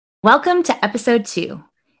Welcome to episode 2,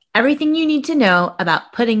 everything you need to know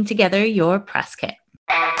about putting together your press kit.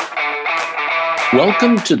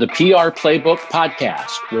 Welcome to the PR Playbook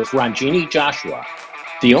Podcast with Ranjini Joshua,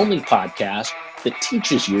 the only podcast that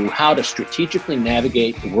teaches you how to strategically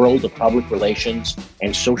navigate the world of public relations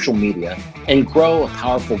and social media and grow a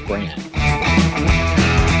powerful brand.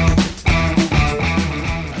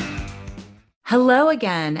 Hello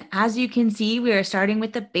again. As you can see, we are starting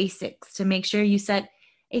with the basics to make sure you set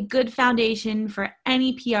a good foundation for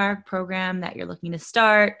any PR program that you're looking to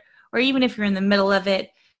start, or even if you're in the middle of it.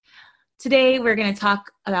 Today, we're going to talk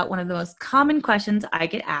about one of the most common questions I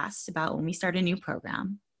get asked about when we start a new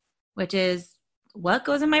program, which is, what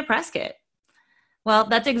goes in my press kit? Well,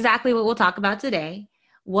 that's exactly what we'll talk about today.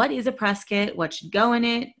 What is a press kit? What should go in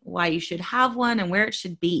it? Why you should have one and where it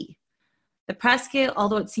should be. The press kit,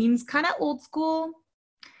 although it seems kind of old school,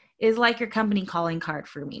 is like your company calling card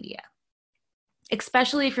for media.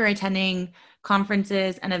 Especially if you're attending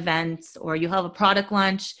conferences and events or you have a product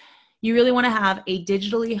launch, you really want to have a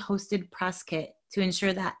digitally hosted press kit to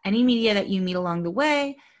ensure that any media that you meet along the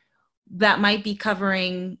way that might be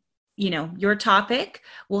covering, your topic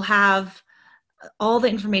will have all the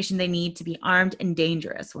information they need to be armed and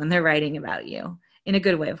dangerous when they're writing about you, in a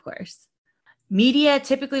good way, of course. Media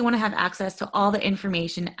typically want to have access to all the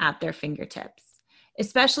information at their fingertips,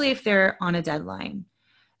 especially if they're on a deadline.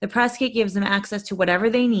 The press kit gives them access to whatever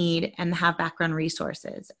they need and have background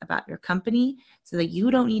resources about your company so that you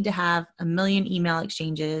don't need to have a million email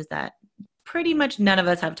exchanges that pretty much none of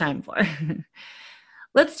us have time for.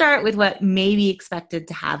 Let's start with what may be expected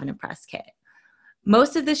to have in a press kit.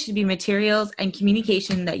 Most of this should be materials and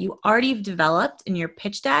communication that you already have developed in your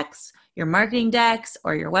pitch decks, your marketing decks,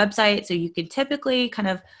 or your website. So you can typically kind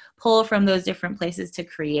of pull from those different places to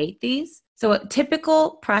create these. So a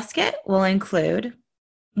typical press kit will include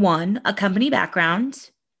 1, a company background,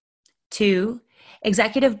 2,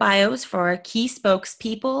 executive bios for key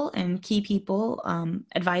spokespeople and key people,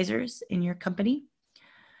 advisors in your company,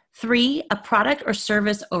 3, a product or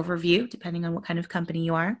service overview, depending on what kind of company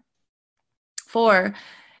you are, 4,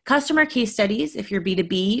 customer case studies if you're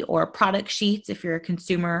B2B, or product sheets if you're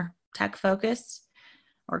consumer tech focused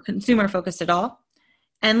or consumer focused at all.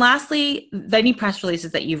 And lastly, any press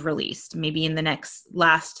releases that you've released, maybe in the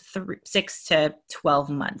last 6 to 12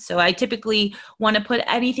 months. So I typically want to put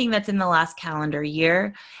anything that's in the last calendar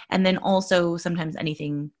year, and then also sometimes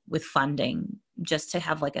anything with funding, just to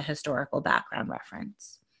have like a historical background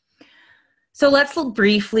reference. So let's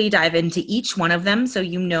briefly dive into each one of them so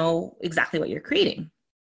you know exactly what you're creating.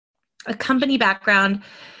 A company background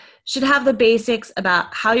should have the basics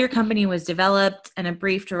about how your company was developed and a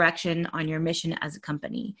brief direction on your mission as a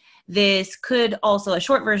company. A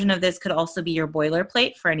short version of this could also be your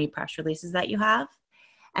boilerplate for any press releases that you have.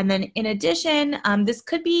 And then in addition, this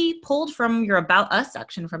could be pulled from your About Us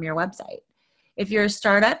section from your website. If you're a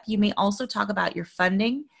startup, you may also talk about your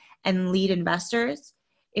funding and lead investors.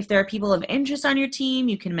 If there are people of interest on your team,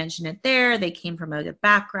 you can mention it there. They came from a good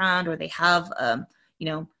background, or they have,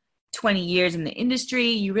 20 years in the industry.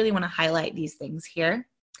 You really want to highlight these things here.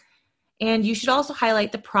 And you should also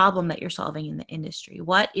highlight the problem that you're solving in the industry.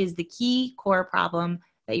 What is the key core problem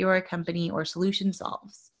that your company or solution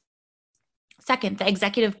solves? Second, the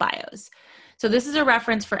executive bios. So this is a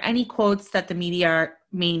reference for any quotes that the media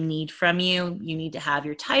may need from you. You need to have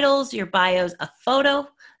your titles, your bios, a photo,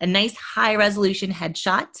 a nice high resolution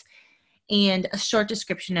headshot, and a short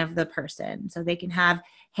description of the person. So they can have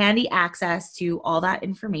handy access to all that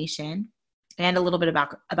information and a little bit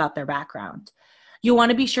about their background. You'll want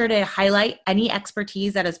to be sure to highlight any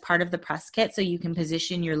expertise that is part of the press kit so you can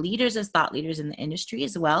position your leaders as thought leaders in the industry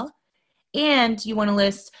as well. And you want to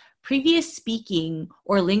list previous speaking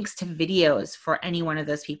or links to videos for any one of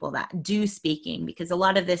those people that do speaking, because a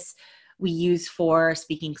lot of this we use for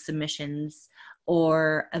speaking submissions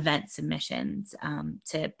or event submissions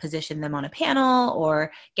to position them on a panel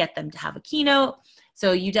or get them to have a keynote.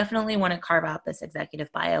 So you definitely want to carve out this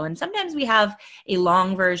executive bio. And sometimes we have a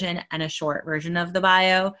long version and a short version of the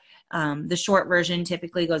bio. The short version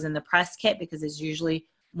typically goes in the press kit because it's usually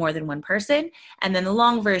more than one person. And then the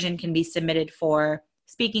long version can be submitted for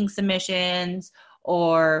speaking submissions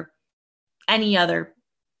or any other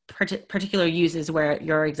particular uses where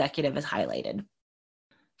your executive is highlighted.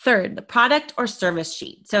 Third, the product or service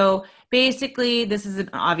sheet. So basically, this is an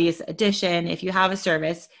obvious addition. If you have a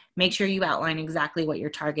service, make sure you outline exactly what your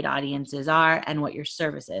target audiences are and what your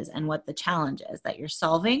service is and what the challenge is that you're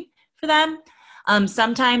solving for them.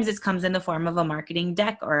 Sometimes this comes in the form of a marketing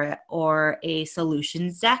deck or a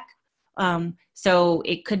solutions deck. So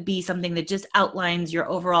it could be something that just outlines your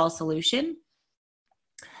overall solution.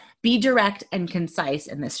 Be direct and concise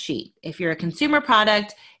in this sheet. If you're a consumer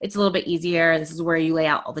product, it's a little bit easier. This is where you lay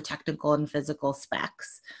out all the technical and physical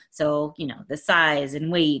specs. So, the size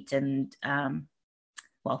and weight and,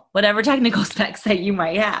 whatever technical specs that you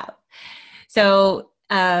might have. So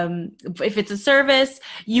if it's a service,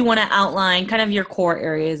 you want to outline kind of your core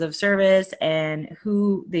areas of service and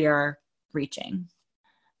who they are reaching.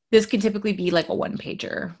 This can typically be like a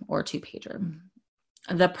 1-pager or 2-pager.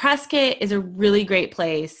 The press kit is a really great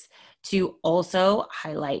place to also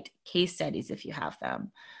highlight case studies if you have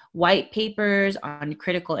them. White papers on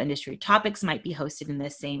critical industry topics might be hosted in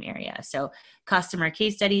this same area. So customer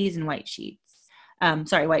case studies and white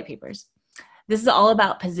papers. This is all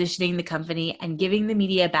about positioning the company and giving the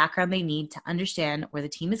media background they need to understand where the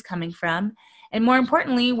team is coming from, and more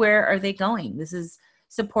importantly, where are they going? This is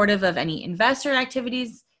supportive of any investor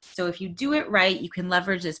activities. So if you do it right, you can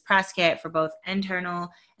leverage this press kit for both internal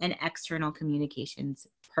and external communications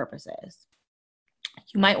purposes.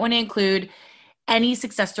 You might want to include any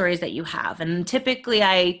success stories that you have. And typically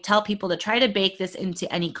I tell people to try to bake this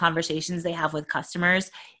into any conversations they have with customers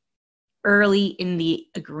early in the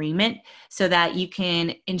agreement so that you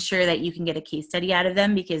can ensure that you can get a case study out of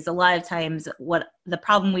them, because a lot of times what the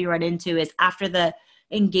problem we run into is after the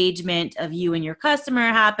engagement of you and your customer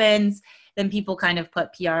happens, then people kind of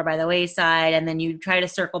put PR by the wayside, and then you try to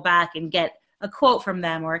circle back and get a quote from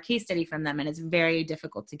them or a case study from them, and it's very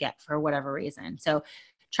difficult to get for whatever reason. So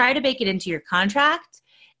try to bake it into your contract,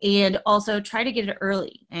 and also try to get it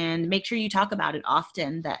early and make sure you talk about it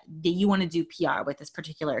often that you want to do PR with this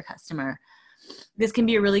particular customer. This can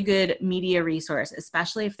be a really good media resource,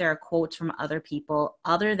 especially if there are quotes from other people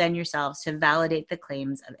other than yourselves to validate the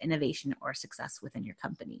claims of innovation or success within your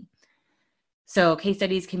company. So case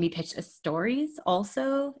studies can be pitched as stories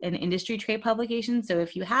also in industry trade publications. So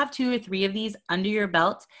if you have 2 or 3 of these under your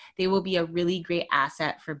belt, they will be a really great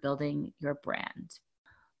asset for building your brand.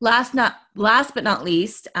 Last but not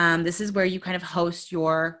least, this is where you kind of host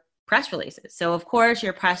your press releases. So of course,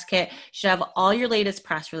 your press kit should have all your latest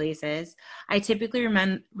press releases. I typically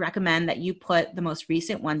recommend that you put the most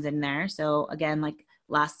recent ones in there. So again, like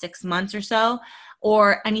last 6 months or so,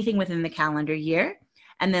 or anything within the calendar year.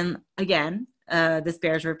 And then again, this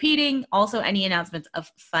bears repeating, also any announcements of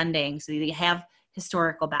funding. So they have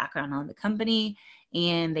historical background on the company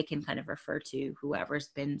and they can kind of refer to whoever's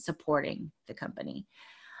been supporting the company.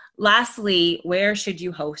 Lastly, where should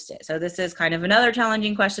you host it? So this is kind of another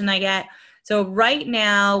challenging question I get. So right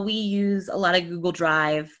now we use a lot of Google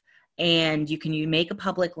Drive, and you can make a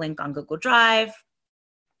public link on Google Drive.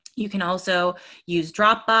 You can also use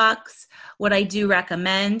Dropbox. What I do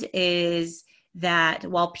recommend is that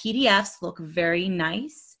while PDFs look very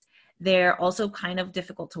nice, they're also kind of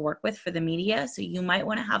difficult to work with for the media. So you might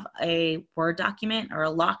want to have a Word document or a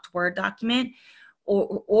locked Word document,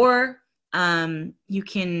 or you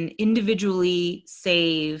can individually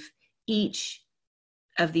save each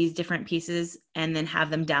of these different pieces and then have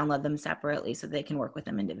them download them separately so they can work with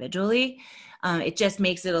them individually. It just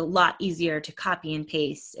makes it a lot easier to copy and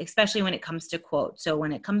paste, especially when it comes to quotes. So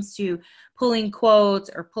when it comes to pulling quotes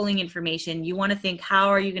or pulling information, you want to think, how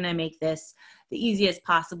are you going to make this the easiest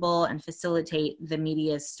possible and facilitate the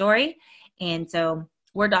media's story? And so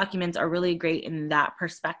Word documents are really great in that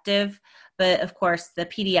perspective, but of course the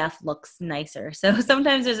PDF looks nicer. So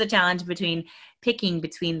sometimes there's a challenge picking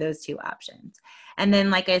between those 2 options. And then,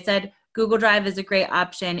 like I said, Google Drive is a great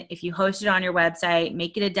option. If you host it on your website,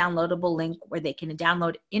 make it a downloadable link where they can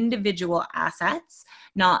download individual assets,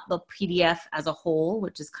 not the PDF as a whole,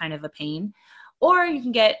 which is kind of a pain. Or you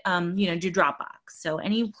can get, do Dropbox. So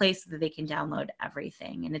any place that they can download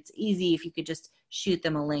everything. And it's easy if you could just shoot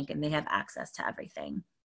them a link and they have access to everything.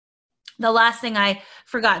 The last thing I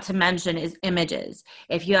forgot to mention is images.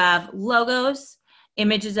 If you have logos,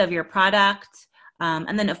 images of your product,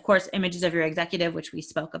 and then of course, images of your executive, which we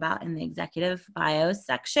spoke about in the executive bios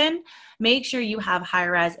section, make sure you have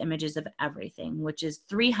high-res images of everything, which is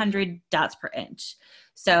 300 dots per inch.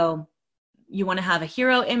 So you want to have a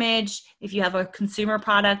hero image if you have a consumer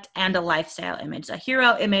product and a lifestyle image. A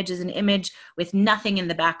hero image is an image with nothing in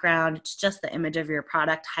the background. It's just the image of your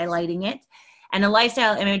product highlighting it. And a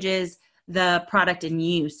lifestyle image is the product in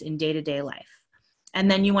use in day-to-day life.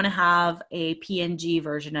 And then you want to have a PNG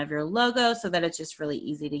version of your logo so that it's just really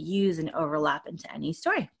easy to use and overlap into any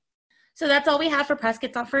story. So that's all we have for press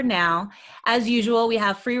kits for now. As usual, we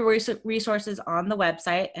have free resources on the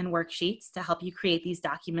website and worksheets to help you create these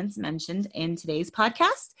documents mentioned in today's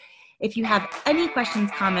podcast. If you have any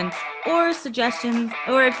questions, comments, or suggestions,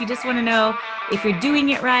 or if you just want to know if you're doing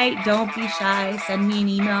it right, don't be shy. Send me an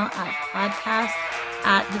email at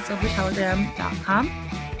podcast@thesilvertelegram.com.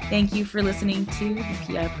 Thank you for listening to the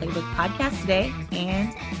PR Playbook podcast today,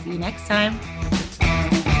 and see you next time.